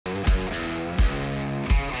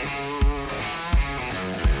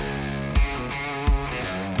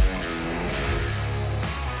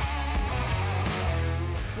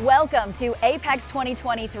Welcome to AAPEX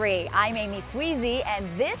 2023. I'm Amy Sweezy, and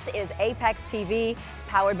this is AAPEX TV,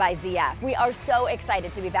 powered by ZF. We are so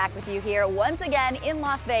excited to be back with you here once again in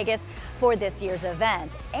Las Vegas for this year's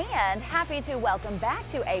event. And happy to welcome back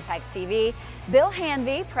to AAPEX TV, Bill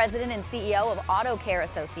Hanvey, President and CEO of Auto Care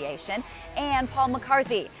Association, and Paul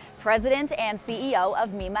McCarthy, President and CEO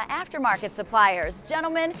of MEMA Aftermarket Suppliers.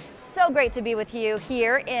 Gentlemen, so great to be with you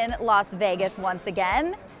here in Las Vegas once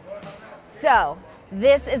again. So,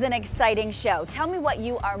 this is an exciting show. Tell me what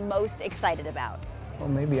you are most excited about. Well,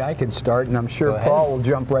 maybe I could start, and I'm sure Paul will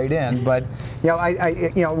jump right in. But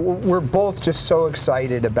we're both just so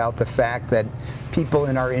excited about the fact that people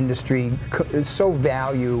in our industry so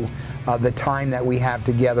value the time that we have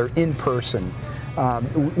together in person.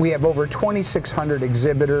 We have over 2,600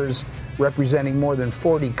 exhibitors representing more than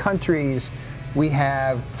 40 countries. We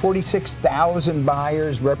have 46,000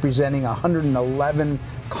 buyers representing 111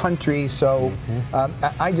 countries. So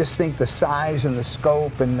I just think the size and the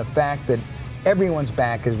scope and the fact that everyone's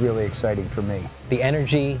back is really exciting for me. The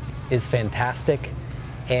energy is fantastic,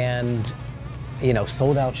 and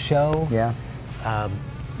sold out show. Yeah.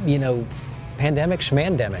 Pandemic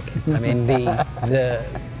schmandemic. I mean, the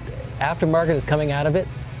aftermarket is coming out of it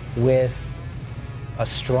with a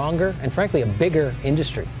stronger and frankly a bigger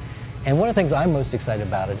industry. And one of the things I'm most excited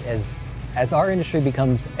about it is, as our industry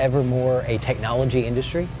becomes ever more a technology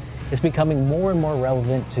industry, it's becoming more and more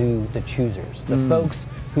relevant to the choosers, the folks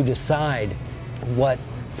who decide what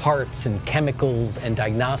parts and chemicals and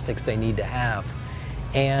diagnostics they need to have.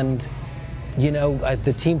 And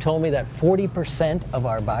the team told me that 40% of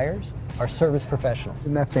our buyers are service professionals.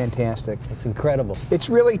 Isn't that fantastic? It's incredible. It's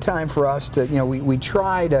really time for us to, we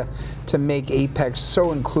try to make AAPEX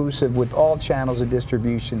so inclusive with all channels of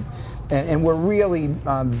distribution, and we really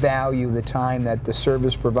value the time that the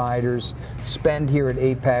service providers spend here at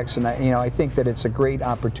AAPEX, and I think that it's a great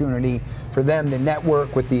opportunity for them to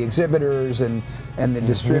network with the exhibitors and the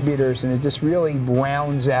distributors, and it just really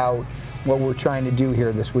rounds out what we're trying to do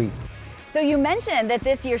here this week. So you mentioned that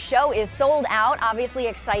this year's show is sold out, obviously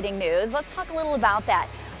exciting news. Let's talk a little about that.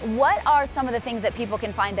 What are some of the things that people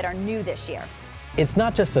can find that are new this year? It's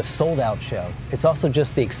not just a sold out show, it's also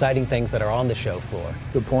just the exciting things that are on the show floor.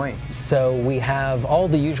 Good point. So we have all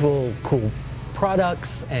the usual cool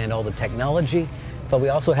products and all the technology, but we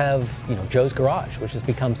also have Joe's Garage, which has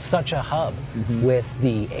become such a hub with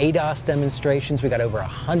the ADAS demonstrations. We got over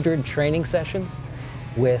 100 training sessions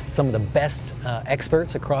with some of the best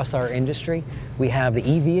experts across our industry. We have the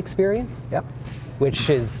EV experience, which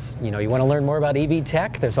is, you want to learn more about EV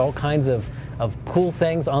tech. There's all kinds of cool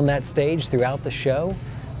things on that stage throughout the show.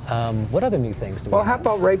 What other new things do we have? Well, how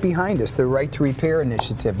about right behind us, the Right to Repair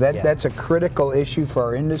initiative? That's a critical issue for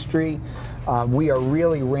our industry. We are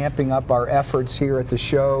really ramping up our efforts here at the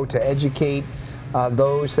show to educate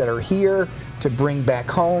those that are here, to bring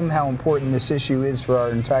back home how important this issue is for our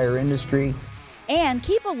entire industry. And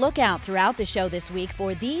keep a lookout throughout the show this week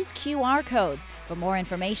for these QR codes for more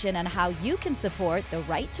information on how you can support the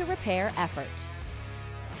Right to Repair effort.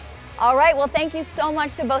 All right, well, thank you so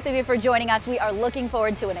much to both of you for joining us. We are looking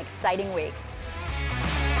forward to an exciting week.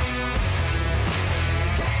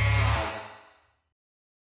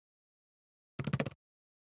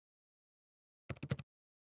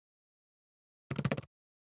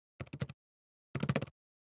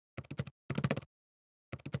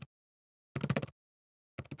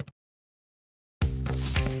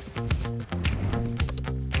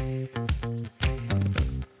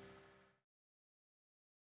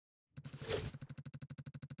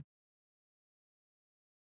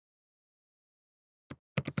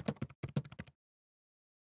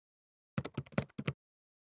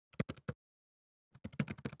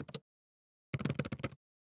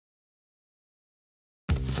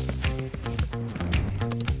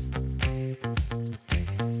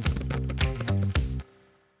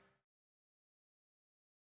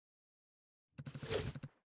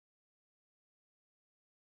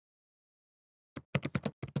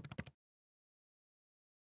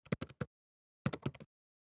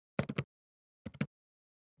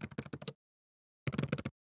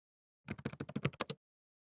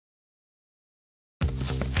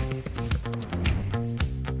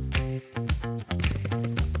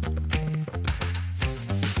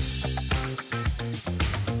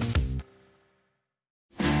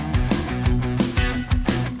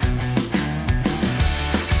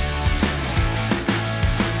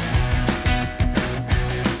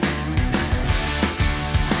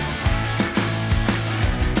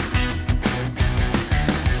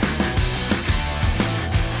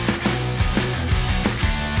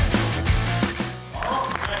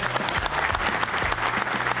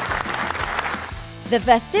 The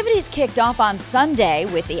festivities kicked off on Sunday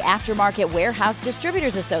with the Aftermarket Warehouse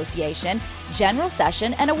Distributors Association General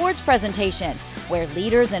Session and Awards presentation, where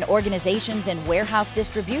leaders and organizations in warehouse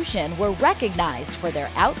distribution were recognized for their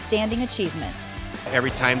outstanding achievements.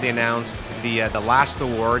 Every time they announced the last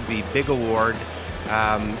award, the big award,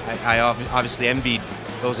 I obviously envied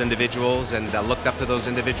those individuals and looked up to those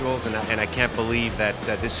individuals, and I can't believe that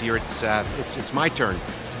this year it's my turn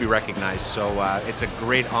to be recognized. So it's a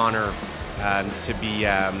great honor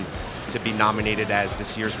to be nominated as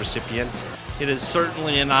this year's recipient. It is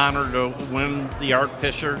certainly an honor to win the Art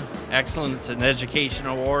Fisher Excellence in Education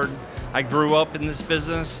Award. I grew up in this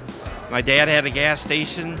business. My dad had a gas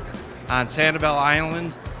station on Sanibel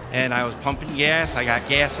Island, and I was pumping gas. I got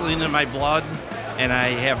gasoline in my blood, and I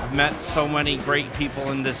have met so many great people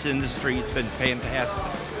in this industry. It's been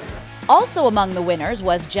fantastic. Also among the winners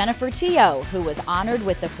was Jennifer Teo, who was honored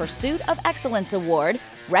with the Pursuit of Excellence Award,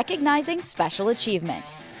 recognizing special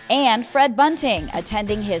achievement. And Fred Bunting,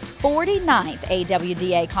 attending his 49th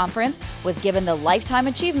AWDA conference, was given the Lifetime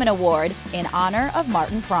Achievement Award in honor of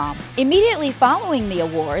Martin Fromm. Immediately following the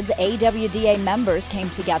awards, AWDA members came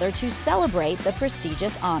together to celebrate the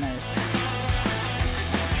prestigious honors.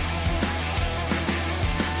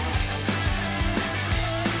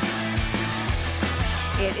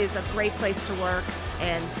 It is a great place to work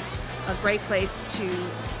and a great place to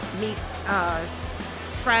meet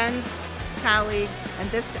friends, colleagues,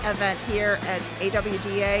 and this event here at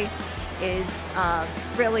AWDA is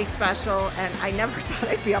really special, and I never thought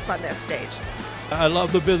I'd be up on that stage. I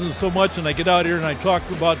love the business so much, and I get out here and I talk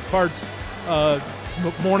about parts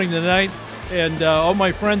morning to night, and all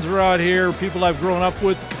my friends are out here, people I've grown up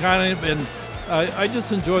with, kind of, and I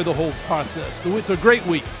just enjoy the whole process. So it's a great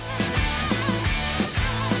week.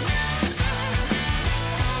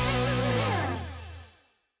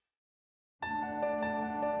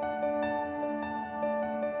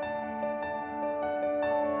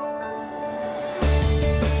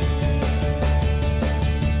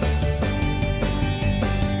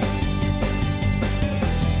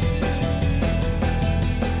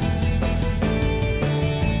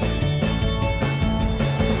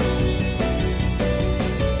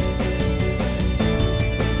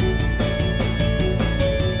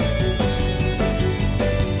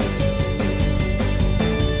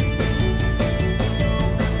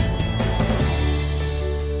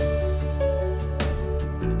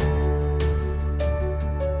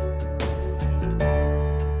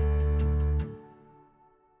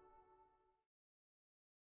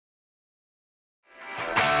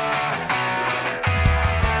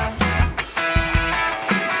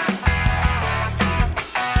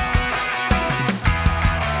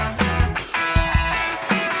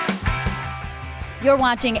 You're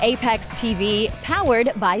watching AAPEX TV,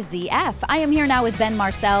 powered by ZF. I am here now with Ben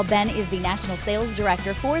Marcel. Ben is the National Sales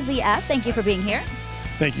Director for ZF. Thank you for being here.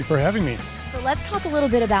 Thank you for having me. So let's talk a little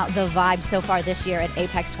bit about the vibe so far this year at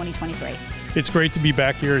AAPEX 2023. It's great to be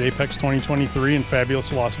back here at AAPEX 2023 in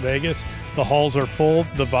fabulous Las Vegas. The halls are full.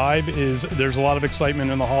 The vibe is, there's a lot of excitement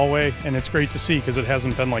in the hallway, and it's great to see because it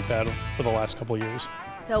hasn't been like that for the last couple of years.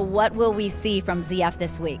 So what will we see from ZF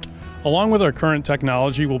this week? Along with our current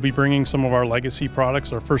technology, we'll be bringing some of our legacy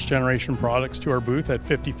products, our first generation products, to our booth at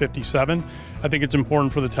 5057. I think it's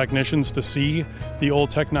important for the technicians to see the old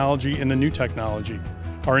technology and the new technology.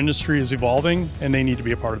 Our industry is evolving, and they need to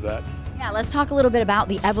be a part of that. Yeah, let's talk a little bit about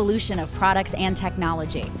the evolution of products and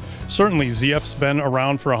technology. Certainly, ZF's been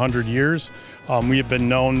around for 100 years. We have been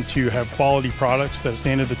known to have quality products that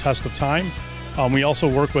stand the test of time. We also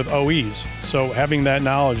work with OEs, so having that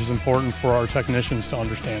knowledge is important for our technicians to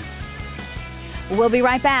understand. We'll be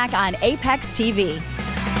right back on AAPEX TV.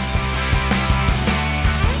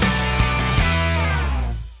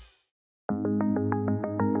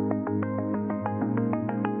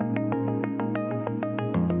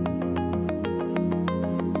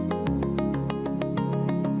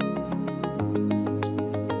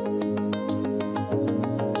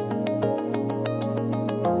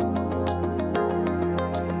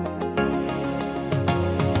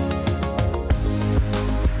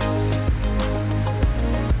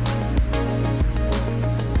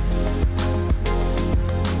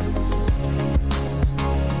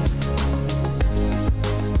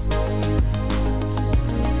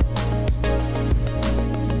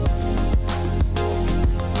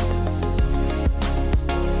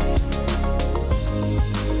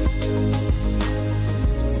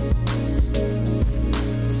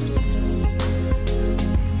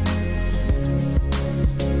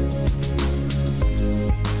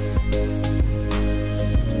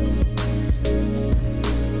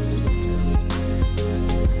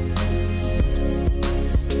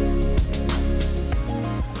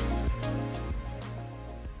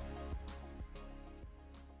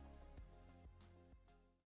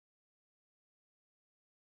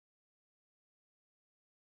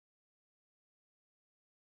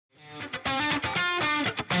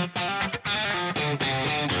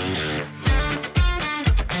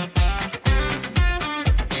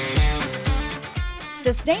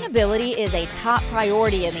 Sustainability is a top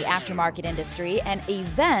priority in the aftermarket industry, and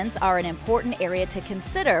events are an important area to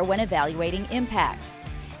consider when evaluating impact.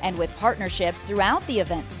 And with partnerships throughout the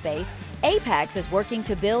event space, AAPEX is working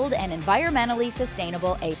to build an environmentally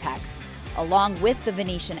sustainable AAPEX. Along with the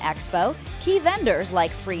Venetian Expo, key vendors like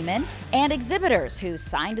Freeman and exhibitors who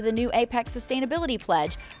signed the new AAPEX Sustainability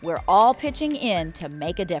Pledge, we're all pitching in to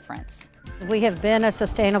make a difference. We have been a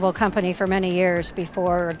sustainable company for many years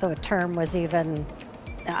before the term was even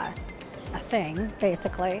a thing,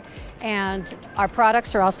 basically. And our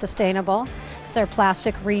products are all sustainable. They're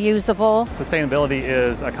plastic reusable. Sustainability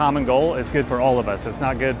is a common goal. It's good for all of us. It's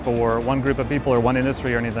not good for one group of people or one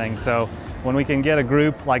industry or anything. So when we can get a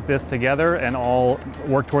group like this together and all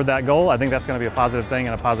work toward that goal, I think that's going to be a positive thing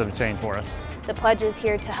and a positive change for us. The pledge is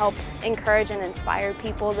here to help encourage and inspire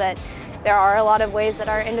people that there are a lot of ways that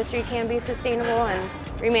our industry can be sustainable, and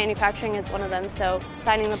remanufacturing is one of them. So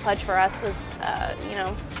signing the pledge for us was,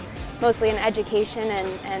 mostly an education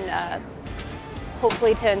and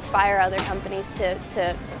hopefully to inspire other companies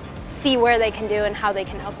to see where they can do and how they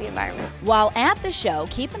can help the environment. While at the show,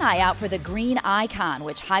 keep an eye out for the green icon,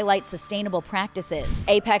 which highlights sustainable practices.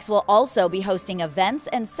 AAPEX will also be hosting events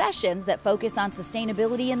and sessions that focus on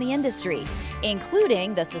sustainability in the industry,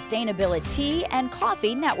 including the Sustainability Tea and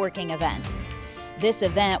Coffee Networking event. This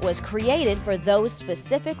event was created for those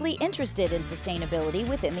specifically interested in sustainability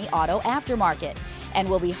within the auto aftermarket and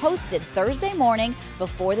will be hosted Thursday morning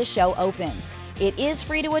before the show opens. It is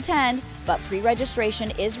free to attend, but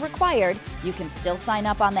pre-registration is required. You can still sign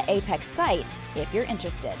up on the AAPEX site if you're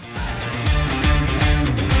interested.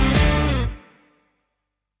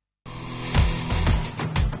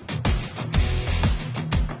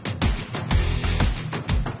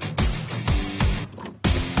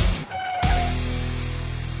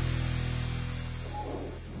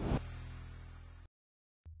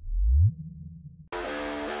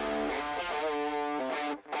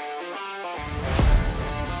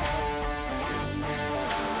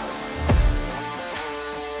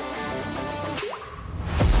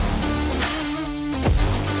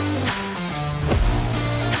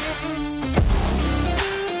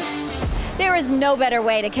 There is no better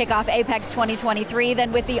way to kick off AAPEX 2023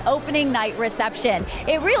 than with the opening night reception.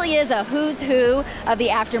 It really is a who's who of the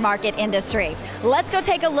aftermarket industry. Let's go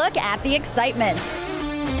take a look at the excitement.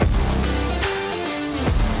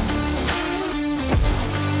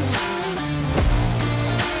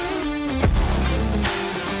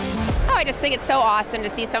 I just think it's so awesome to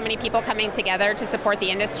see so many people coming together to support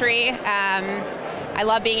the industry. I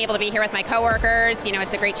love being able to be here with my coworkers. You know,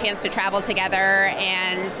 it's a great chance to travel together,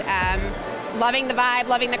 and loving the vibe,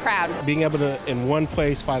 loving the crowd. Being able to, in one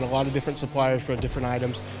place, find a lot of different suppliers for different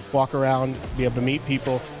items, walk around, be able to meet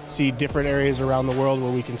people, see different areas around the world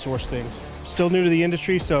where we can source things. Still new to the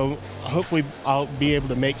industry, so hopefully I'll be able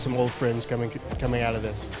to make some old friends coming out of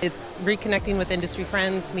this. It's reconnecting with industry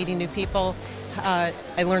friends, meeting new people. I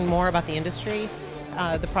learned more about the industry,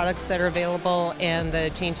 the products that are available, and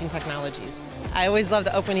the changing technologies. I always love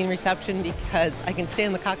the opening reception because I can stay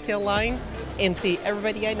in the cocktail line and see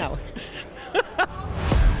everybody I know.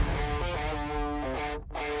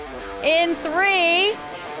 In 3,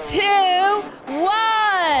 2, 1.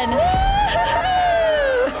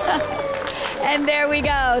 And there we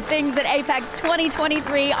go. Things at AAPEX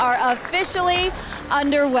 2023 are officially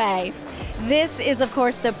underway. This is, of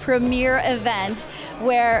course, the premier event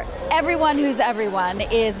where everyone who's everyone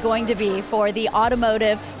is going to be for the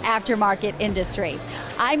automotive aftermarket industry.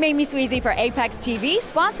 I'm Amy Sweezy for AAPEX TV,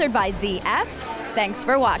 sponsored by ZF. Thanks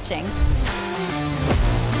for watching.